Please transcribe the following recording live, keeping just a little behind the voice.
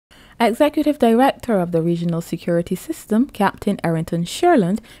Executive Director of the Regional Security System, Captain Errington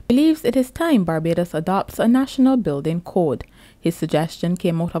Shurland, believes it is time Barbados adopts a national building code. His suggestion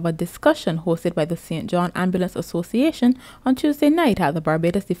came out of a discussion hosted by the St. John Ambulance Association on Tuesday night at the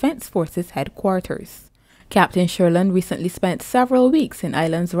Barbados Defence Forces headquarters. Captain Shurland recently spent several weeks in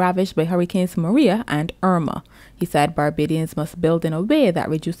islands ravaged by Hurricanes Maria and Irma. He said Barbadians must build in a way that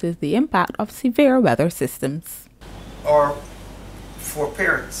reduces the impact of severe weather systems. Our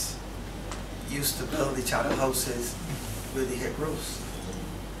foreparents used to build each other houses with the hip roofs.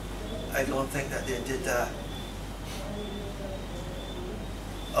 I don't think that they did that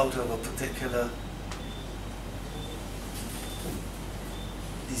out of a particular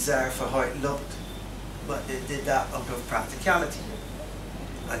desire for how it looked, but they did that out of practicality,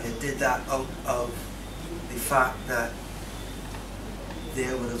 and they did that out of the fact that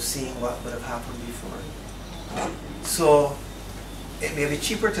they would have seen what would have happened before. So it may be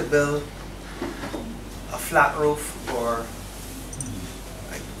cheaper to build a flat roof, or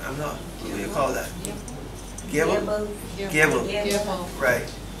I'm not, what do you call that? Gable? Gable. Right.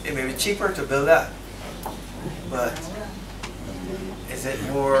 It may be cheaper to build that, but is it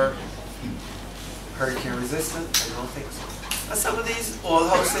more hurricane resistant? I don't think so. And some of these old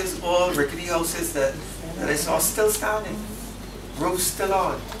houses, old rickety houses that I saw still standing, roofs still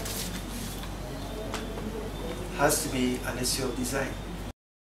on, has to be an issue of design.